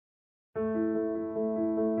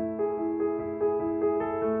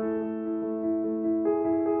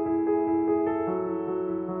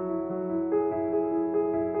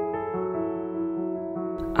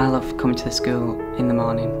I love coming to the school in the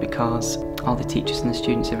morning because all the teachers and the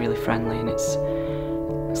students are really friendly, and it's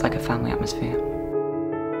like a family atmosphere.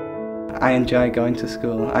 I enjoy going to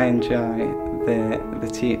school. I enjoy the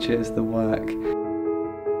teachers, the work.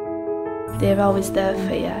 They're always there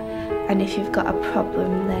for you, and if you've got a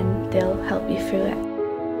problem then they'll help you through it.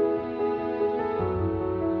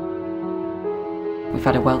 We've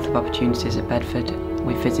had a wealth of opportunities at Bedford.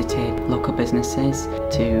 We've visited local businesses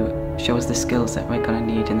to show us the skills that we're going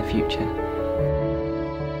to need in the future.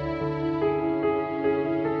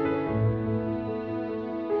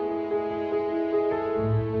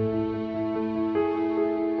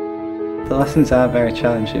 The lessons are very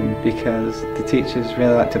challenging because the teachers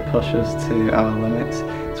really like to push us to our limits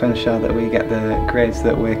to ensure that we get the grades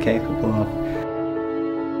that we're capable of.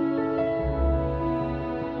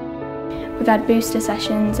 We've had booster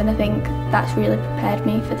sessions, and I think that's really prepared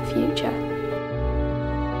me for the future.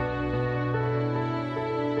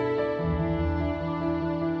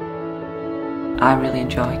 I really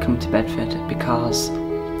enjoy coming to Bedford because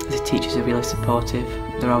the teachers are really supportive.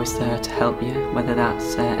 They're always there to help you, whether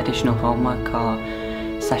that's additional homework or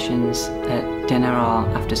sessions at dinner or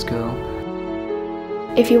after school.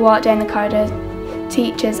 If you walk down the corridor,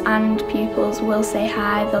 teachers and pupils will say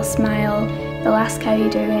hi, they'll smile, they'll ask how you're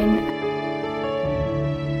doing.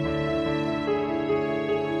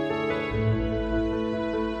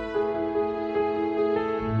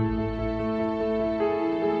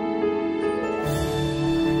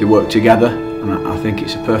 They work together, and I think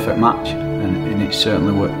it's a perfect match, and it's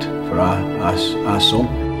certainly worked for our son.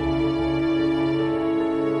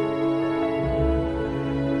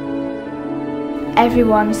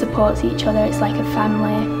 Everyone supports each other, it's like a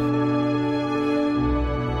family.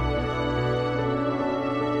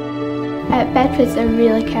 Bedford's a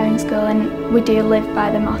really caring school, and we do live by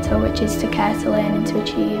the motto, which is to care, to learn and to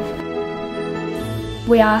achieve.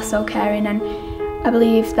 We are so caring, and I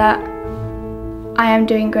believe that I am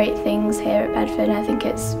doing great things here at Bedford, and I think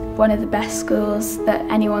it's one of the best schools that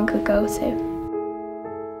anyone could go to.